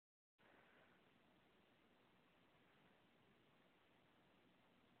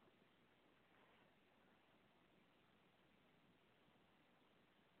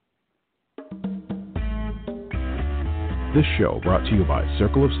This show brought to you by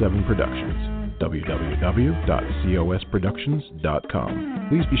Circle of Seven Productions, www.cosproductions.com.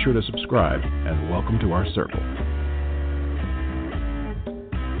 Please be sure to subscribe and welcome to our circle.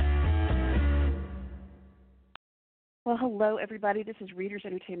 Well, hello, everybody. This is Readers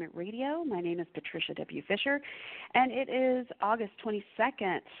Entertainment Radio. My name is Patricia W. Fisher, and it is August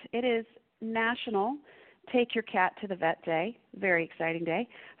 22nd. It is National Take Your Cat to the Vet Day. Very exciting day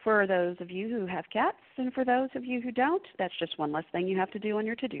for those of you who have cats, and for those of you who don't, that's just one less thing you have to do on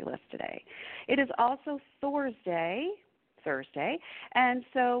your to-do list today. It is also Thursday, and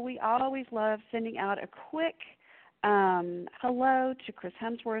so we always love sending out a quick hello to Chris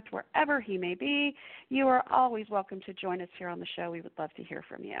Hemsworth, wherever he may be. You are always welcome to join us here on the show. We would love to hear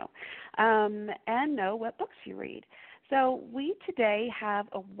from you and know what books you read. So we today have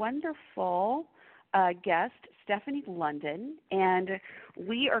a wonderful guest, Stefanie London, and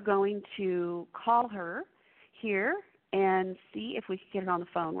we are going to call her here and see if we can get her on the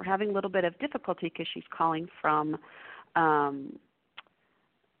phone. We're having a little bit of difficulty because she's calling from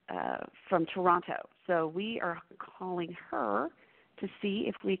Toronto. So we are calling her to see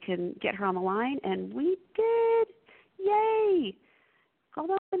if we can get her on the line, and we did. Yay!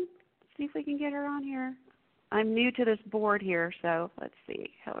 Hold on. See if we can get her on here. I'm new to this board here, so let's see.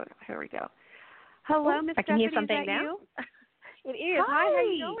 Here we go. Hello, Miss Stefanie. I can hear something now. You? It is. Hi, how are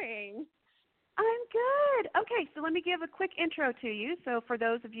you going? I'm good. Okay, so let me give a quick intro to you. So for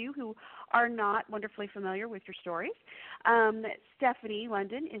those of you who are not wonderfully familiar with your stories, Stefanie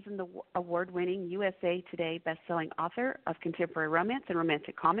London is an award-winning USA Today best-selling author of contemporary romance and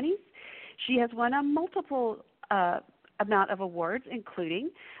romantic comedies. She has won a multiple amount of awards,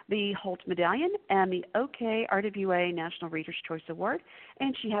 including the Holt Medallion and the OK RWA National Reader's Choice Award,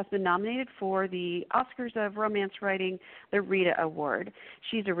 and she has been nominated for the Oscars of Romance Writing, the Rita Award.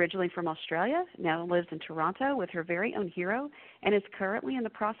 She's originally from Australia, now lives in Toronto with her very own hero, and is currently in the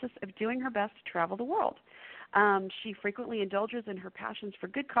process of doing her best to travel the world. She frequently indulges in her passions for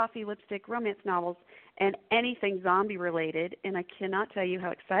good coffee, lipstick, romance novels, and anything zombie-related, and I cannot tell you how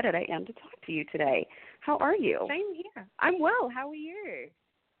excited I am to talk to you today. How are you? Same here. I'm well. How are you?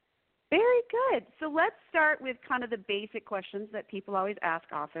 Very good. So let's start with kind of the basic questions that people always ask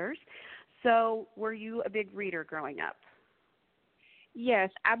authors. So were you a big reader growing up?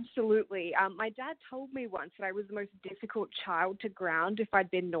 Yes, absolutely. My dad told me once that I was the most difficult child to ground if I'd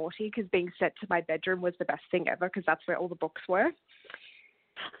been naughty, because being sent to my bedroom was the best thing ever, because that's where all the books were.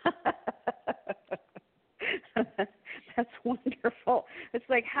 That's wonderful. It's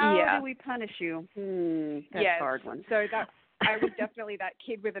like, how do we punish you? That's a hard one. So I was definitely that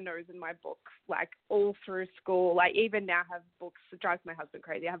kid with a nose in my book, like all through school. I even now have books. It drives my husband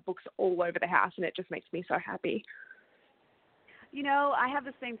crazy. I have books all over the house, and it just makes me so happy. You know, I have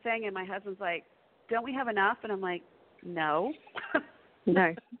the same thing, and my husband's like, don't we have enough? And I'm like, no.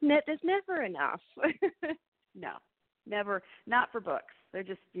 No. There's never enough. No, never. Not for books. They're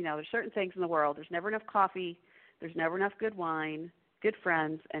just, there's certain things in the world. There's never enough coffee. There's never enough good wine, good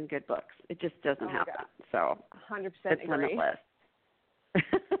friends, and good books. It just doesn't happen. God. So 100% it's agree. limitless.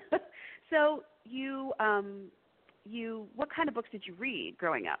 So you, what kind of books did you read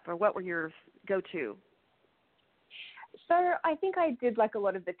growing up, or what were your go-to? So I think I did like a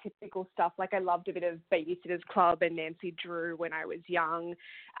lot of the typical stuff. Like I loved a bit of Babysitter's Club and Nancy Drew when I was young.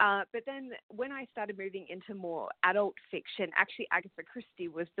 But then when I started moving into more adult fiction, actually Agatha Christie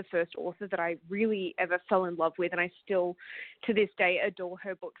was the first author that I really ever fell in love with, and I still to this day adore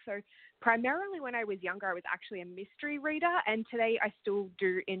her books. So primarily when I was younger, I was actually a mystery reader, and today I still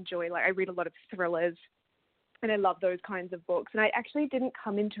do enjoy, I read a lot of thrillers, and I love those kinds of books. And I actually didn't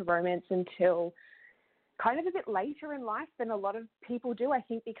come into romance until kind of a bit later in life than a lot of people do. I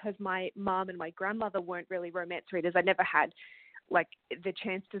think because my mom and my grandmother weren't really romance readers. I never had the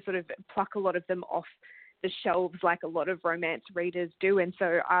chance to sort of pluck a lot of them off the shelves like a lot of romance readers do. And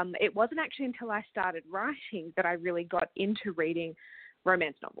so it wasn't actually until I started writing that I really got into reading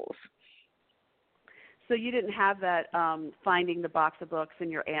romance novels. So you didn't have that finding the box of books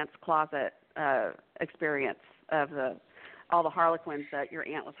in your aunt's closet experience of all the Harlequins that your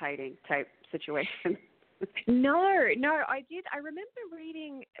aunt was hiding type situation? No, I did. I remember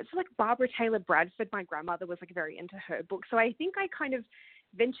reading, it's like Barbara Taylor Bradford. My grandmother was very into her book. So I think I kind of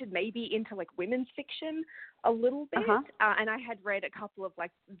ventured maybe into women's fiction a little bit. And I had read a couple of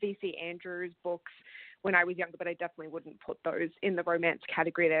V.C. Andrews books when I was younger, but I definitely wouldn't put those in the romance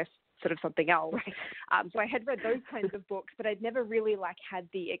category. They're sort of something else. Right. So I had read those kinds of books, but I'd never really had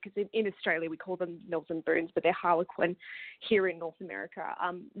because in Australia we call them Mills and Boons, but they're Harlequin here in North America.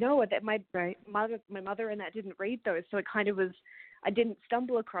 My mother and that didn't read those, so it kind of was, I didn't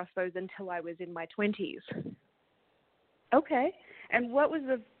stumble across those until I was in my 20s. Okay. And what was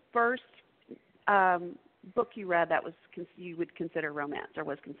the first book you read that was you would consider romance or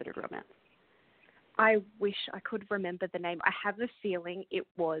was considered romance? I wish I could remember the name. I have a feeling it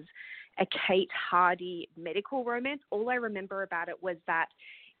was a Kate Hardy medical romance. All I remember about it was that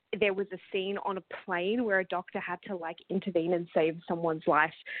there was a scene on a plane where a doctor had to like intervene and save someone's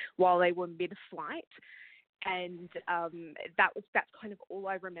life while they were mid-flight. And that's kind of all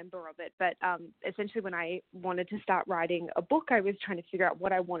I remember of it. But essentially when I wanted to start writing a book, I was trying to figure out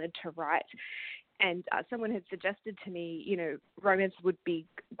what I wanted to write. And someone had suggested to me, romance would be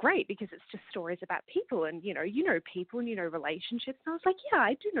great because it's just stories about people and, you know people and, relationships. And I was like, yeah,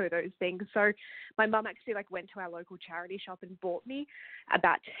 I do know those things. So my mum actually went to our local charity shop and bought me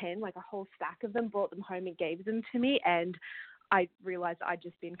about 10, a whole stack of them, brought them home and gave them to me. And I realized I'd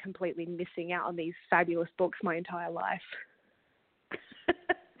just been completely missing out on these fabulous books my entire life.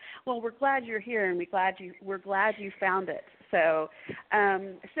 Well, we're glad you're here, and we're glad you found it. So,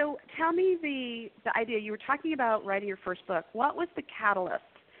 so tell me the idea. You were talking about writing your first book. What was the catalyst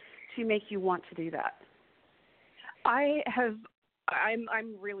to make you want to do that? I'm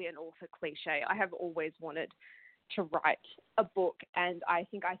really an author cliche. I have always wanted to write a book, and I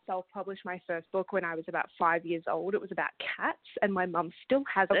think I self-published my first book when I was about 5 years old. It was about cats, and my mum still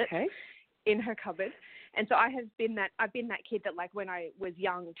has it in her cupboard. And so I've been that kid that when I was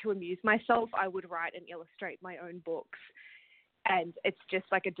young, to amuse myself, I would write and illustrate my own books. And it's just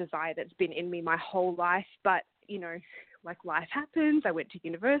a desire that's been in me my whole life. But, life happens. I went to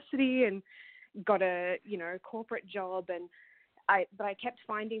university and got a, corporate job. But I kept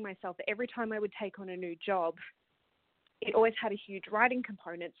finding myself that every time I would take on a new job, it always had a huge writing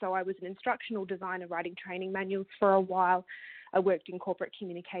component. So I was an instructional designer writing training manuals for a while. I worked in corporate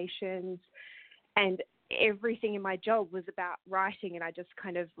communications, and everything in my job was about writing. And I just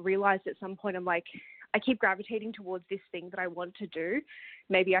kind of realized at some point, I keep gravitating towards this thing that I want to do.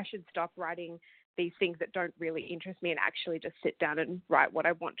 Maybe I should stop writing these things that don't really interest me and actually just sit down and write what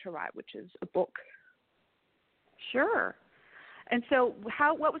I want to write, which is a book. Sure. And so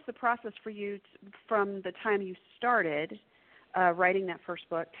what was the process for you from the time you started writing that first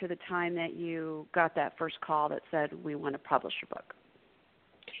book to the time that you got that first call that said, we want to publish your book?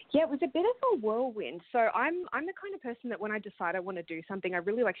 Yeah, it was a bit of a whirlwind. So I'm the kind of person that when I decide I want to do something, I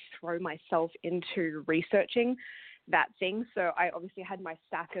really throw myself into researching that thing. So I obviously had my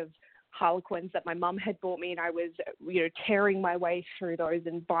stack of Harlequins that my mum had bought me, and I was, tearing my way through those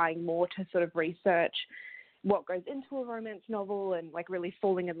and buying more to sort of research what goes into a romance novel and really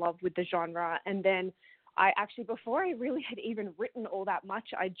falling in love with the genre. And then I actually, before I really had even written all that much,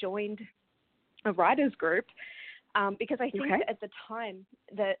 I joined a writers group. Because I think that at the time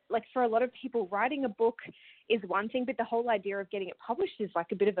that, for a lot of people, writing a book is one thing, but the whole idea of getting it published is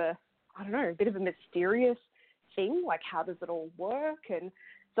a bit of a mysterious thing. How does it all work? And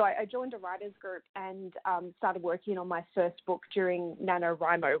so I joined a writers group and started working on my first book during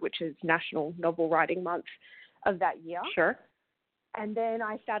NaNoWriMo, which is National Novel Writing Month of that year. Sure. And then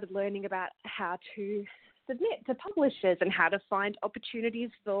I started learning about how to submit to publishers and how to find opportunities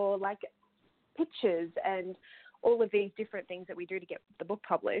for, pitches and all of these different things that we do to get the book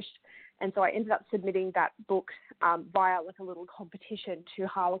published. And so I ended up submitting that book via a little competition to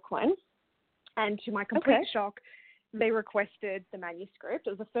Harlequin. And to my complete shock, they requested the manuscript. It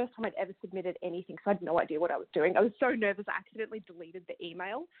was the first time I'd ever submitted anything, so I had no idea what I was doing. I was so nervous I accidentally deleted the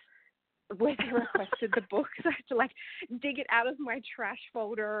email where they requested the book. So I had to dig it out of my trash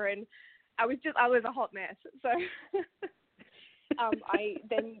folder, and I was a hot mess. So I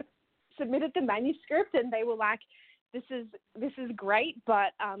then submitted the manuscript, and they were like, this is great,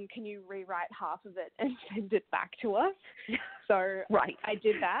 but can you rewrite half of it and send it back to us? So I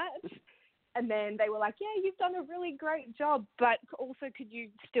did that. And then they were like, yeah, you've done a really great job, but also could you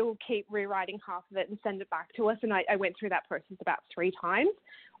still keep rewriting half of it and send it back to us? And I went through that process about 3 times,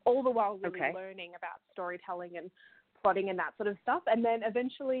 all the while really learning about storytelling and plotting and that sort of stuff. And then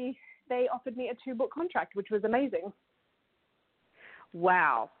eventually they offered me a 2-book contract, which was amazing.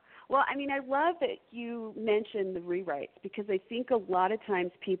 Wow. Well, I love that you mentioned the rewrites, because I think a lot of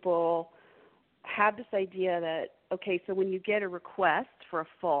times people have this idea that, so when you get a request for a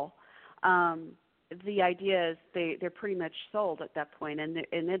full, the idea is they're pretty much sold at that point, and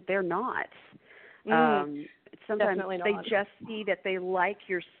they're not. Sometimes they just see that they like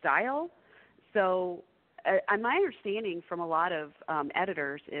your style. So my understanding from a lot of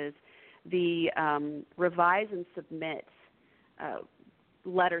editors is the revise and submit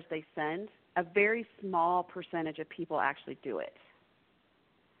letters they send, a very small percentage of people actually do it.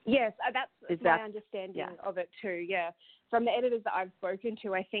 Yes, that's my understanding of it too, yeah. From the editors that I've spoken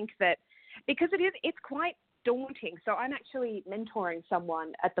to, I think that because it's quite daunting. So I'm actually mentoring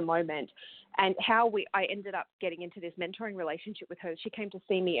someone at the moment, and I ended up getting into this mentoring relationship with her. She came to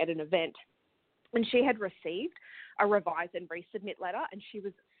see me at an event, and she had received a revise and resubmit letter, and she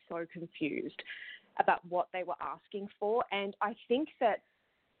was so confused about what they were asking for. And I think that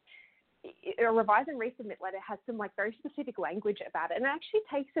a revise and resubmit letter has some like very specific language about it, and it actually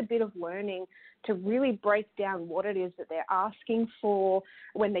takes a bit of learning to really break down what it is that they're asking for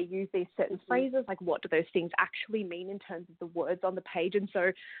when they use these certain phrases, like what do those things actually mean in terms of the words on the page. And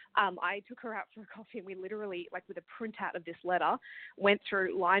so I took her out for a coffee, and we literally, like with a printout of this letter, went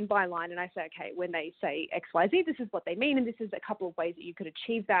through line by line, and I said, okay, when they say XYZ, this is what they mean, and this is a couple of ways that you could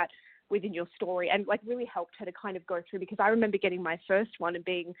achieve that within your story, and like really helped her to kind of go through, because I remember getting my first one and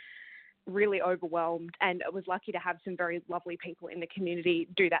being really overwhelmed, and I was lucky to have some very lovely people in the community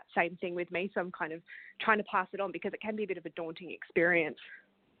do that same thing with me. So I'm kind of trying to pass it on, because it can be a bit of a daunting experience.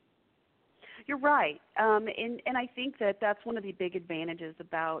 You're right. And I think that that's one of the big advantages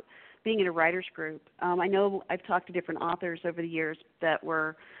about being in a writer's group. I know I've talked to different authors over the years that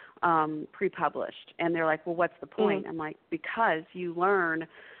were pre-published, and they're like, well, what's the point? I'm like, because you learn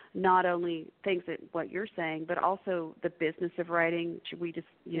not only things that what you're saying, but also the business of writing, which we just,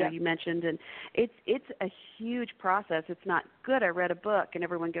 you mentioned. And it's a huge process. It's not good. I read a book and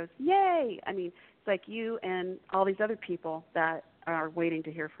everyone goes, yay. I mean, it's like you and all these other people that are waiting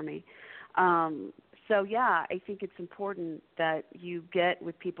to hear from me. So, yeah, I think it's important that you get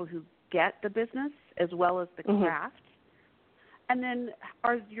with people who get the business as well as the craft, and then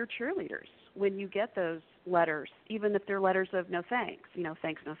are your cheerleaders when you get those letters, even if they're letters of no thanks,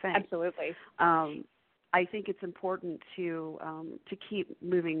 thanks, no thanks. Absolutely. I think it's important to keep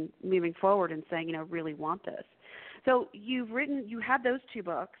moving forward and saying, really want this. So you had those 2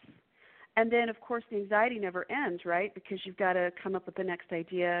 books, and then of course the anxiety never ends, right? Because you've got to come up with the next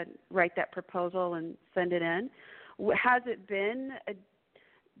idea, write that proposal, and send it in. Has it been,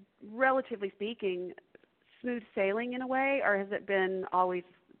 relatively speaking, smooth sailing in a way, or has it been always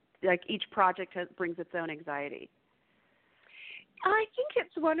like each project brings its own anxiety? I think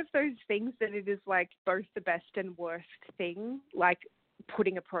it's one of those things that it is like both the best and worst thing, like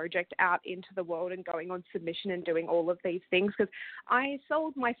putting a project out into the world and going on submission and doing all of these things. Because I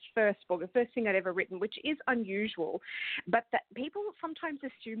sold my first book, the first thing I'd ever written, which is unusual, but that people sometimes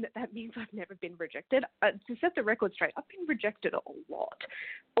assume that means I've never been rejected. To set the record straight, I've been rejected a lot,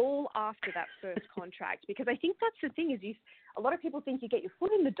 all after that first contract, because I think that's the thing is a lot of people think you get your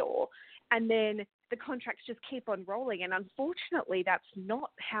foot in the door and then the contracts just keep on rolling. And unfortunately, that's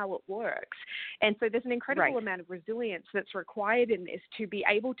not how it works. And so there's an incredible amount of resilience that's required in this to be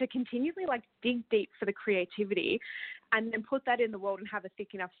able to continually like dig deep for the creativity and then put that in the world and have a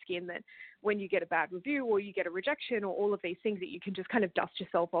thick enough skin that when you get a bad review or you get a rejection or all of these things that you can just kind of dust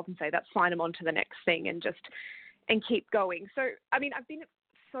yourself off and say, that's fine, I'm on to the next thing, and keep going. So, I mean, I've been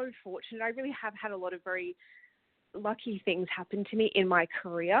so fortunate. I really have had a lot of very lucky things happen to me in my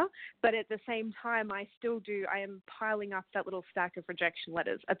career, but at the same time I am piling up that little stack of rejection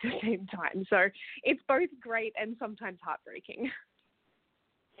letters at the same time. So it's both great and sometimes heartbreaking.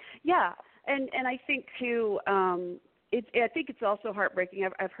 Yeah, and I think too, I think it's also heartbreaking.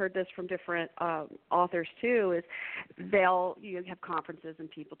 I've heard this from different authors too. Is you have conferences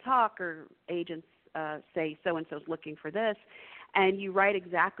and people talk, or agents say so and so's looking for this, and you write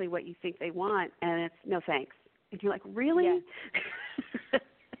exactly what you think they want, and it's no thanks. And you're like, really?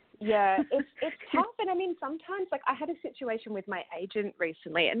 Yeah, it's tough. And I mean, sometimes, like, I had a situation with my agent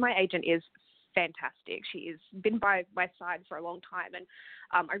recently, and my agent is fantastic. She has been by my side for a long time, and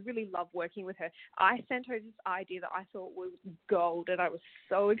I really love working with her. I sent her this idea that I thought was gold, and I was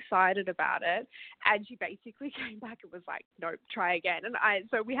so excited about it. And she basically came back and was like, nope, try again. And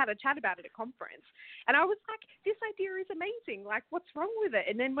so we had a chat about it at a conference, and I was like, this idea is amazing. Like, what's wrong with it?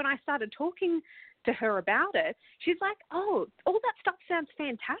 And then when I started talking to her about it, she's like, oh, all that stuff sounds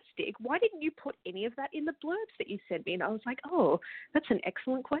fantastic. Why didn't you put any of that in the blurbs that you sent me? And I was like, oh, that's an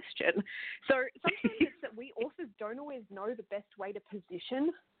excellent question. So sometimes it's that we authors don't always know the best way to position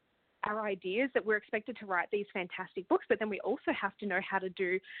our ideas, that we're expected to write these fantastic books, but then we also have to know how to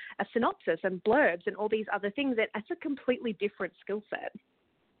do a synopsis and blurbs and all these other things. That's a completely different skill set.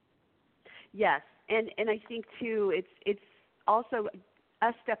 Yes, and I think too, it's also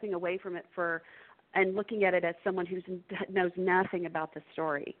us stepping away from it and looking at it as someone who knows nothing about the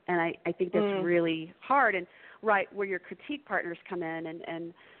story. And I think that's really hard. And where your critique partners come in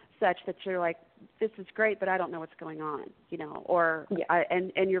and such, that you're like, this is great, but I don't know what's going on, or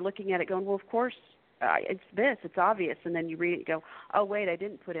and you're looking at it going, well, of course, it's obvious. And then you read it and go, oh, wait, I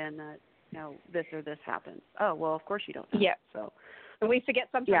didn't put in that, this or this happens. Oh, well, of course you don't know. Yeah. So And we forget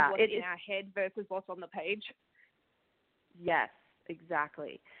sometimes what's in our head versus what's on the page. Yes,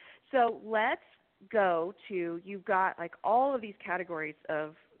 exactly. So let's go to, you've got like all of these categories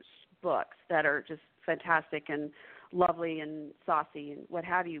of books that are just fantastic and lovely and saucy and what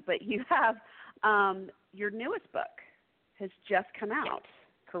have you. But you have your newest book has just come out,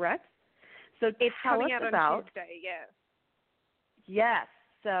 correct? So it's tell coming us out about on Tuesday, Yes.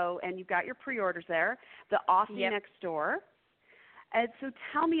 So, and you've got your pre-orders there, The Aussie Next Door. And so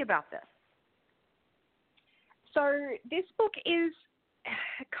tell me about this. So this book is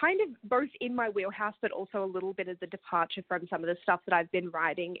kind of both in my wheelhouse, but also a little bit of a departure from some of the stuff that I've been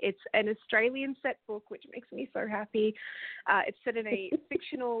writing. It's an Australian set book, which makes me so happy. It's set in a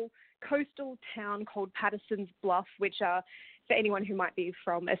fictional coastal town called Patterson's Bluff, which for anyone who might be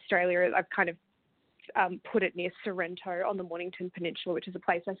from Australia, I've kind of put it near Sorrento on the Mornington Peninsula, which is a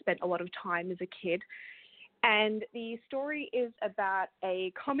place I spent a lot of time as a kid. And the story is about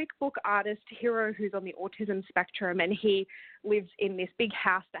a comic book artist hero who's on the autism spectrum, and he lives in this big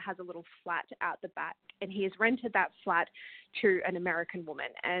house that has a little flat out the back, and he has rented that flat to an American woman.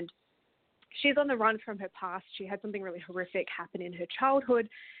 And she's on the run from her past. She had something really horrific happen in her childhood,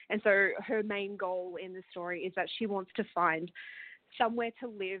 and so her main goal in the story is that she wants to find somewhere to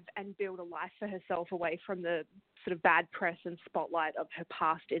live and build a life for herself away from the sort of bad press and spotlight of her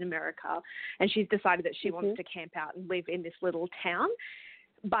past in America. And she's decided that she wants to camp out and live in this little town.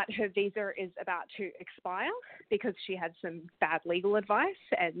 But her visa is about to expire because she had some bad legal advice.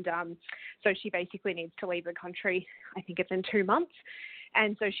 And so she basically needs to leave the country. I think it's in 2 months.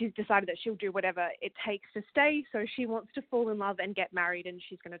 And so she's decided that she'll do whatever it takes to stay. So she wants to fall in love and get married, and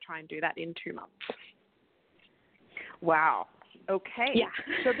she's going to try and do that in 2 months. Wow. Okay. Yeah.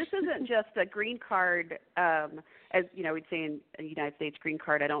 So this isn't just a green card, as you know, we'd say in the United States, green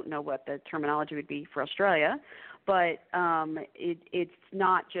card. I don't know what the terminology would be for Australia, but it's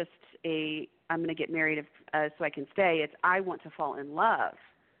not just I'm going to get married so I can stay. It's I want to fall in love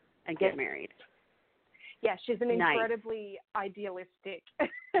and get married. Yeah, she's an incredibly idealistic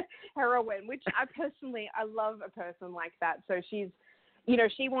heroine, which I love a person like that. So she's,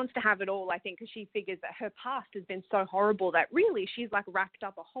 she wants to have it all, I think, because she figures that her past has been so horrible that really she's like racked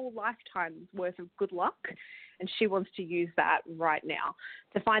up a whole lifetime's worth of good luck, and she wants to use that right now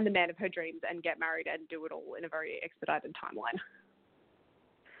to find the man of her dreams and get married and do it all in a very expedited timeline.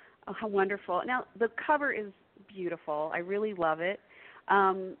 Oh, how wonderful. Now, the cover is beautiful. I really love it.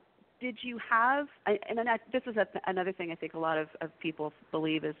 Did you have, this is another thing I think a lot of people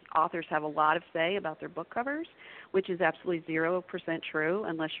believe is authors have a lot of say about their book covers, which is absolutely 0% true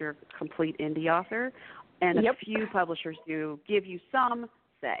unless you're a complete indie author. And a few publishers do give you some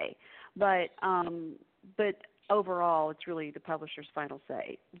say. But overall, it's really the publisher's final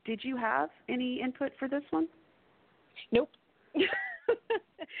say. Did you have any input for this one? Nope.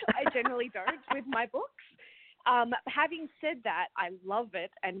 I generally don't with my books. Having said that, I love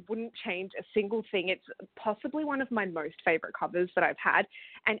it and wouldn't change a single thing. It's possibly one of my most favorite covers that I've had.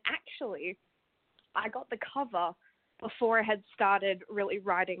 And actually, I got the cover before I had started really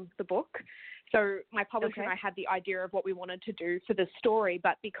writing the book. So my publisher and I had the idea of what we wanted to do for the story,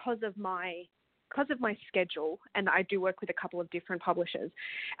 but because of my schedule, and I do work with a couple of different publishers,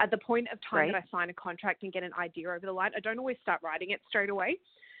 at the point of time that I sign a contract and get an idea over the line, I don't always start writing it straight away.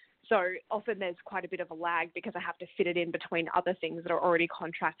 So often there's quite a bit of a lag because I have to fit it in between other things that are already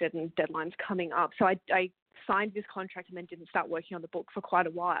contracted and deadlines coming up. So I signed this contract and then didn't start working on the book for quite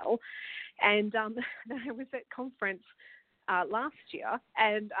a while. And then I was at conference last year,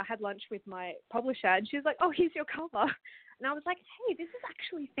 and I had lunch with my publisher, and she was like, "Oh, here's your cover." And I was like, "Hey, this is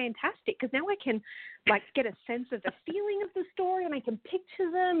actually fantastic because now I can like get a sense of the feeling of the story and I can picture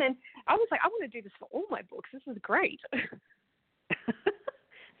them." And I was like, "I want to do this for all my books. This is great."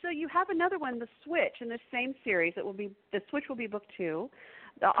 So you have another one, The Switch, in the same series. The Switch will be book 2.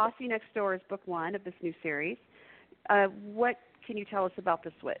 The Aussie Next Door is book 1 of this new series. What can you tell us about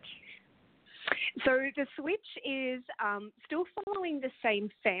The Switch? So The Switch is still following the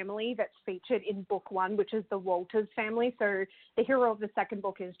same family that's featured in book 1, which is the Walters family. So the hero of the second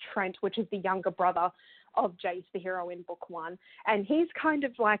book is Trent, which is the younger brother of Jace, the hero in book 1. And he's kind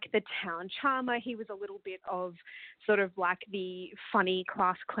of like the town charmer. He was a little bit of sort of like the funny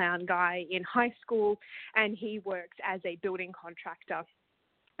class clown guy in high school, and he works as a building contractor.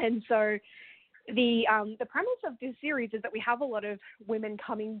 And so the premise of this series is that we have a lot of women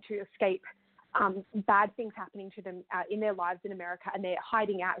coming to escape bad things happening to them in their lives in America, and they're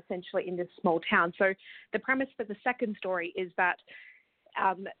hiding out essentially in this small town. So the premise for the second story is that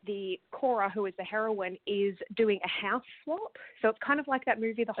the Cora, who is the heroine, is doing a house swap. So it's kind of like that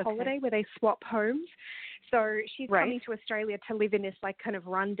movie, The Holiday, where they swap homes. So she's coming to Australia to live in this like kind of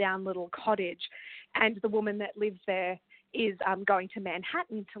rundown little cottage, and the woman that lives there is going to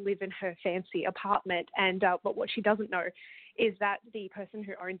Manhattan to live in her fancy apartment. And but what she doesn't know is that the person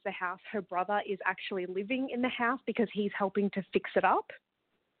who owns the house, her brother, is actually living in the house because he's helping to fix it up.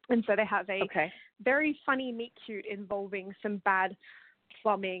 And so they have a very funny meet cute involving some bad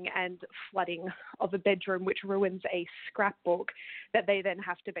plumbing and flooding of a bedroom, which ruins a scrapbook that they then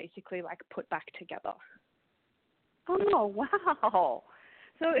have to basically like put back together. Oh, wow.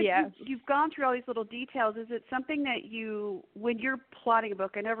 So you've gone through all these little details. Is it something that you, when you're plotting a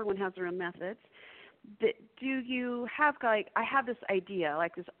book, I know everyone has their own methods, do you have like, I have this idea,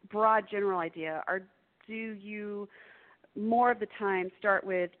 like this broad general idea, or do you more of the time start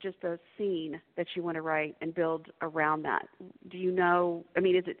with just a scene that you want to write and build around that? Do you know, I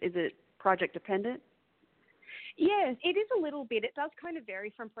mean, is it project dependent? Yes, it is a little bit. It does kind of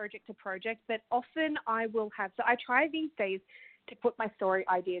vary from project to project, but often I will have, so I try these days to put my story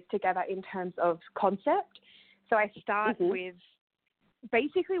ideas together in terms of concept. So I start with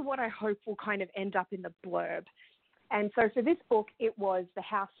basically what I hope will kind of end up in the blurb. And so for this book, it was the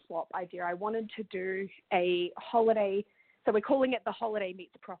house swap idea. I wanted to do a holiday, so we're calling it The Holiday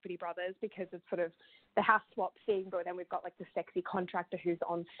Meets the Property Brothers because it's sort of the house swap thing, but then we've got like the sexy contractor who's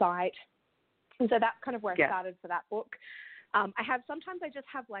on site. And so that's kind of where I started for that book. Sometimes I just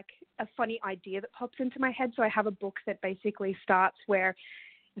have like a funny idea that pops into my head. So I have a book that basically starts where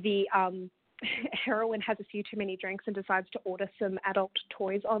the heroine has a few too many drinks and decides to order some adult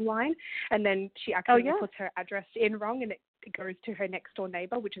toys online. And then she accidentally puts her address in wrong and it goes to her next door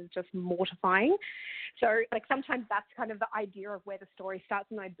neighbor, which is just mortifying. So like sometimes that's kind of the idea of where the story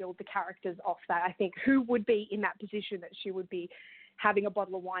starts, and I build the characters off that. I think who would be in that position that she would be having a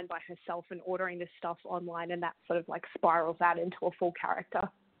bottle of wine by herself and ordering this stuff online, and that sort of like spirals out into a full character.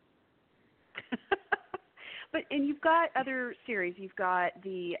 And you've got other series. You've got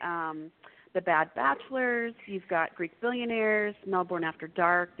the Bad Bachelors. You've got Greek Billionaires, Melbourne After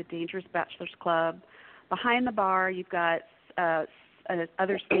Dark, The Dangerous Bachelors Club, Behind the Bar. You've got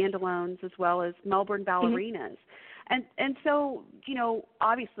other standalones as well as Melbourne Ballerinas. And so, you know,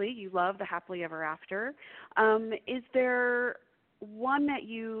 obviously you love the Happily Ever After. Is there one that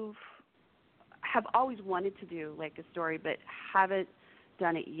you have always wanted to do, like a story, but haven't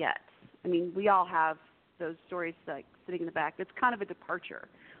done it yet? I mean, we all have those stories like sitting in the back. It's kind of a departure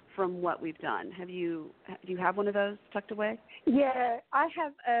from what we've done. Do you have one of those tucked away? Yeah, I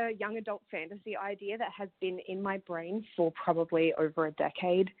have a young adult fantasy idea that has been in my brain for probably over a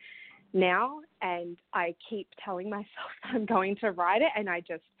decade now, and I keep telling myself I'm going to write it, and I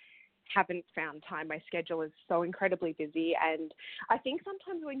just haven't found time. My schedule is so incredibly busy, and I think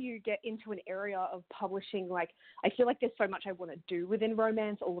sometimes when you get into an area of publishing, like I feel like there's so much I want to do within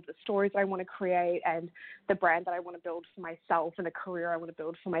romance, all of the stories I want to create and the brand that I want to build for myself and the career I want to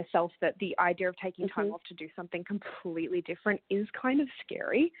build for myself, that the idea of taking time off to do something completely different is kind of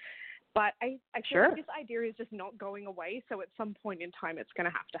scary. But I feel like this idea is just not going away, so at some point in time it's going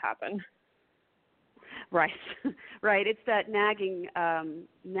to have to happen. Right, right. It's that nagging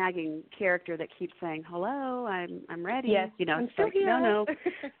character that keeps saying, "Hello, I'm ready." Yes, you know, I'm it's still like, here. no.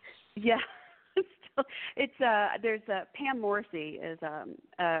 Yeah, it's there's Pam Morrissey is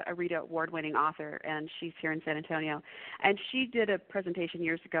a Rita Award-winning author, and she's here in San Antonio, and she did a presentation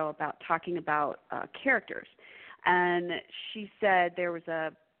years ago about talking about characters, and she said there was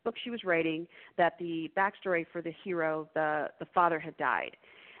a book she was writing that the backstory for the hero, the father had died.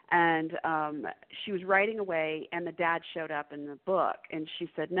 And she was writing away, and the dad showed up in the book, and she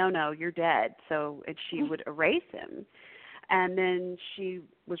said, no, you're dead. And she would erase him. And then she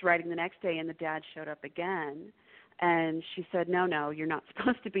was writing the next day, and the dad showed up again, and she said, no, you're not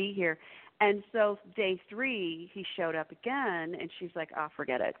supposed to be here. And so day 3, he showed up again, and she's like, oh,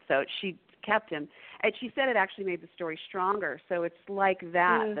 forget it. So she kept him. And she said it actually made the story stronger. So it's like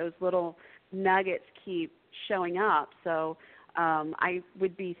that. Those little nuggets keep showing up. So I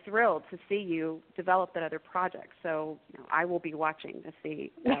would be thrilled to see you develop that other project. So I will be watching to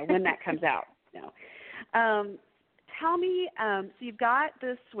see when that comes out. Tell me, so you've got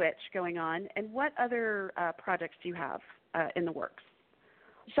the Switch going on, and what other projects do you have in the works?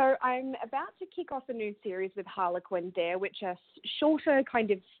 So I'm about to kick off a new series with Harlequin Dare, which are shorter, kind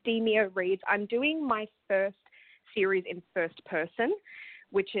of steamier reads. I'm doing my first series in first person,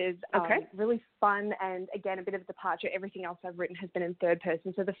 which is really fun and, again, a bit of a departure. Everything else I've written has been in third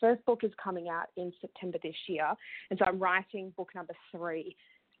person. So the first book is coming out in September this year, and so I'm writing book number 3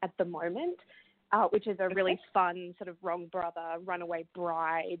 at the moment. which is a really fun sort of wrong brother, runaway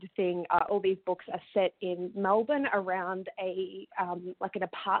bride thing. All these books are set in Melbourne around like an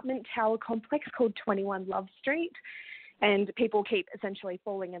apartment tower complex called 21 Love Street. And people keep essentially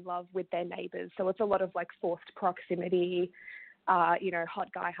falling in love with their neighbours. So it's a lot of like forced proximity, hot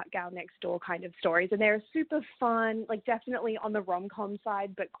guy, hot gal next door kind of stories. And they're super fun, like definitely on the rom-com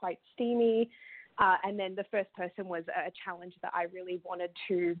side, but quite steamy. And then the first person was a challenge that I really wanted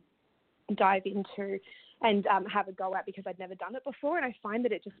to dive into and have a go at because I'd never done it before. And I find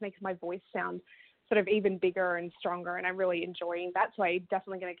that it just makes my voice sound sort of even bigger and stronger. And I'm really enjoying that. So I'm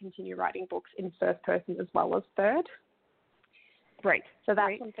definitely going to continue writing books in first person as well as third. Right. So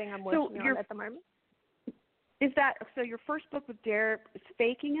that's something I'm working on at the moment. Is that so? Your first book with Dare is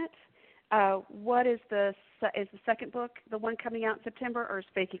Faking It. What is the second book, the one coming out in September, or is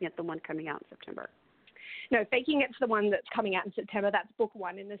Faking It the one coming out in September? No, Faking It's the one that's coming out in September. That's book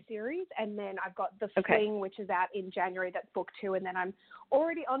 1 in the series, and then I've got The Fling, which is out in January. That's book 2, and then I'm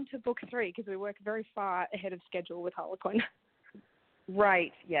already on to book 3 because we work very far ahead of schedule with Harlequin.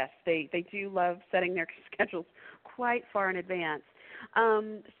 Right. Yes, they do love setting their schedules quite far in advance.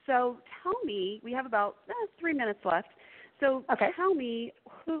 So tell me, we have about 3 minutes left. So tell me,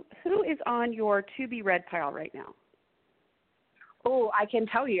 who is on your to-be-read pile right now? Oh, I can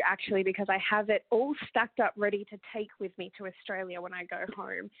tell you actually because I have it all stacked up ready to take with me to Australia when I go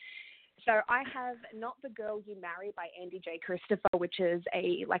home. So I have Not the Girl You Marry by Andy J. Christopher, which is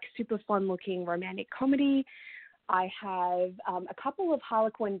a like super fun-looking romantic comedy. I have a couple of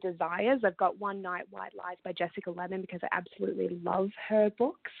Harlequin Desires. I've got One Night, White Lies by Jessica Lennon because I absolutely love her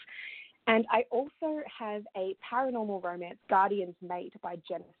books. And I also have a paranormal romance, Guardian's Mate by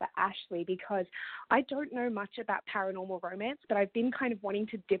Jennifer Ashley, because I don't know much about paranormal romance, but I've been kind of wanting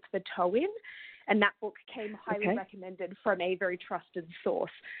to dip the toe in. And that book came highly recommended from a very trusted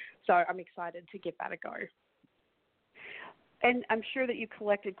source. So I'm excited to give that a go. And I'm sure that you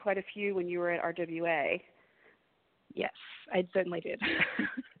collected quite a few when you were at RWA. Yes, I certainly did.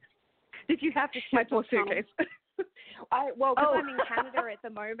 Did you have to ship my poor suitcase? Because I'm in Canada at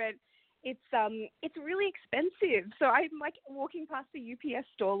the moment, it's really expensive. So I'm like walking past the UPS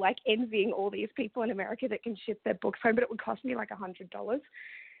store, like envying all these people in America that can ship their books home, but it would cost me like $100.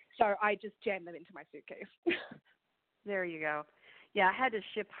 So I just jammed them into my suitcase. There you go. Yeah, I had to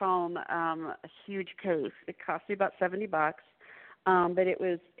ship home a huge case. It cost me about $70, but it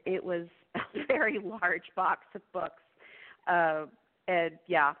was a very large box of books. And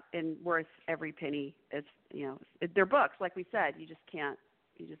worth every penny. It's they're books, like we said. You just can't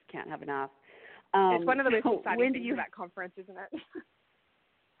have enough. It's one of the most exciting things about conference, isn't it?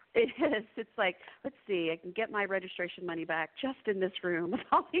 It is. It's like, let's see, I can get my registration money back just in this room with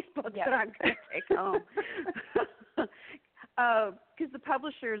all these books that I'm going to take home. Because the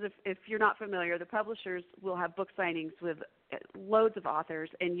publishers, if you're not familiar, the publishers will have book signings with loads of authors,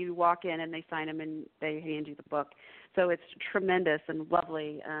 and you walk in and they sign them and they hand you the book. So it's tremendous and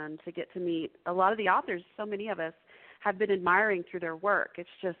lovely to get to meet a lot of the authors. So many of us have been admiring through their work. It's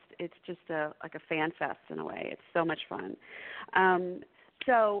just like a fan fest in a way. It's so much fun.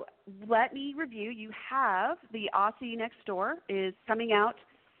 So let me review. You have The Aussie Next Door is coming out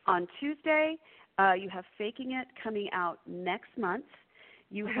on Tuesday. You have Faking It coming out next month.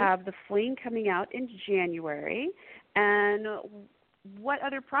 You have The Fling coming out in January. And what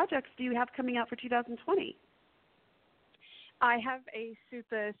other projects do you have coming out for 2020? I have a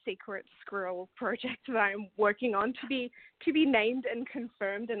super secret squirrel project that I'm working on to be named and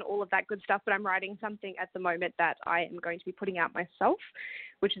confirmed and all of that good stuff. But I'm writing something at the moment that I am going to be putting out myself,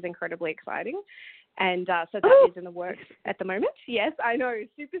 which is incredibly exciting. And so that is in the works at the moment. Yes, I know,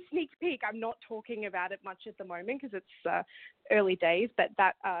 super sneak peek. I'm not talking about it much at the moment because it's early days, but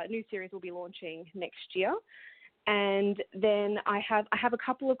that new series will be launching next year. And then I have a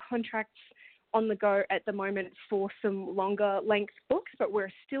couple of contracts on the go at the moment for some longer length books, but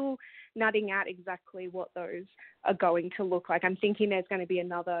we're still nutting out exactly what those are going to look like. I'm thinking there's going to be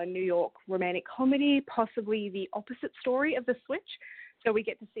another New York romantic comedy, possibly the opposite story of The Switch. So we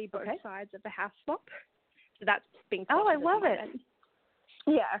get to see both sides of the house swap. So that's being I love it.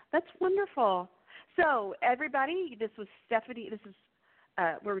 Yeah. That's wonderful. So everybody, this was Stefanie. This is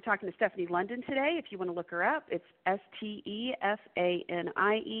we were talking to Stefanie London today. If you want to look her up, it's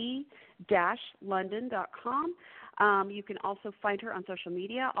STEFANIE-London.com. You can also find her on social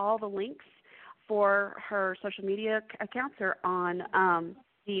media. All the links for her social media accounts are on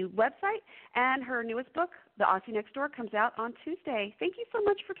the website, and her newest book, The Aussie Next Door, comes out on Tuesday. Thank you so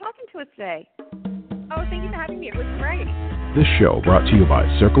much for talking to us today. Oh, thank you for having me. It was great. This show brought to you by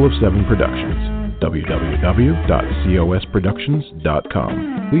Circle of Seven Productions,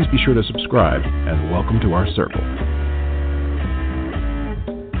 www.cosproductions.com. Please be sure to subscribe and welcome to our circle.